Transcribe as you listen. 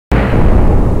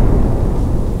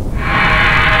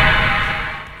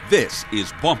This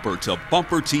is Bumper to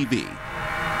Bumper TV.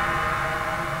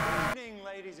 Good evening,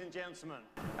 ladies and gentlemen,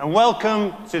 and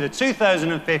welcome to the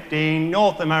 2015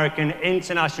 North American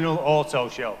International Auto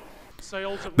Show.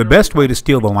 The best way to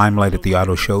steal the limelight at the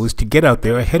auto show is to get out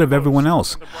there ahead of everyone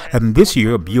else. And this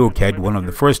year, Buick had one of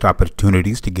the first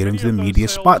opportunities to get into the media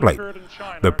spotlight.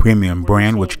 The premium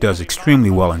brand, which does extremely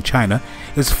well in China,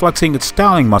 is flexing its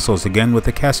styling muscles again with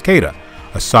the Cascada,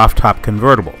 a soft-top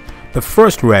convertible, the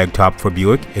first ragtop for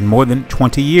Buick in more than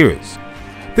 20 years.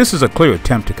 This is a clear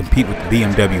attempt to compete with the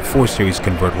BMW 4 Series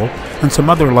convertible and some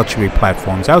other luxury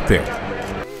platforms out there.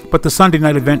 But the Sunday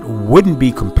night event wouldn't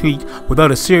be complete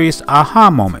without a serious aha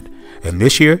moment, and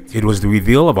this year it was the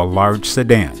reveal of a large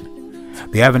sedan.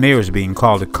 The Avenir is being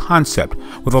called a concept,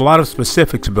 with a lot of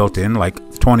specifics built in, like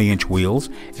 20-inch wheels,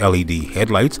 LED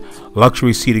headlights,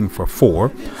 luxury seating for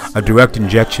 4, a direct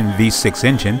injection V6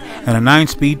 engine, and a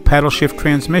 9-speed paddle shift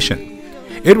transmission.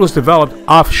 It was developed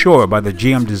offshore by the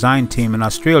GM design team in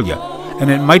Australia,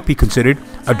 and it might be considered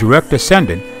a direct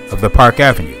descendant of the Park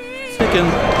Avenue.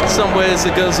 In some ways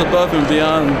it goes above and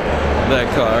beyond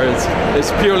that car.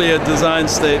 It's purely a design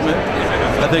statement.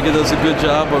 I think it does a good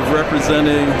job of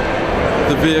representing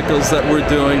the vehicles that we're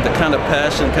doing, the kind of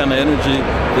passion, kind of energy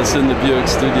that's in the Buick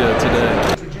studio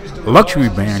today. Luxury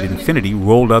brand Infiniti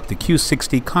rolled out the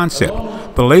Q60 concept,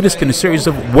 the latest in a series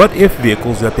of what-if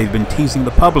vehicles that they've been teasing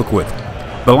the public with.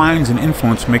 The lines and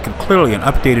influence make it clearly an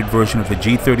updated version of the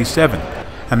G37,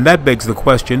 and that begs the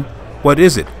question, what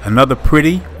is it? Another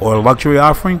pretty or luxury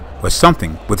offering, or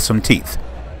something with some teeth?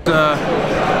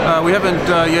 We haven't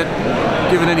yet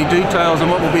given any details on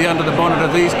what will be under the bonnet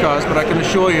of these cars, but I can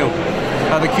assure you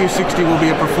the Q60 will be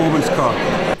a performance car.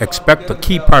 Expect the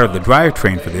key part of the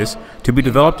drivetrain for this to be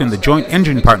developed in the joint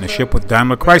engine partnership with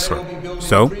Daimler Chrysler.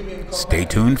 So, stay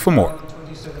tuned for more.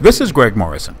 This is Greg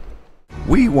Morrison.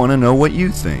 We want to know what you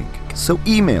think, so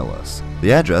email us.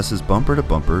 The address is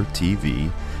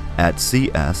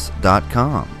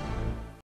bumpertobumpertv@cs.com.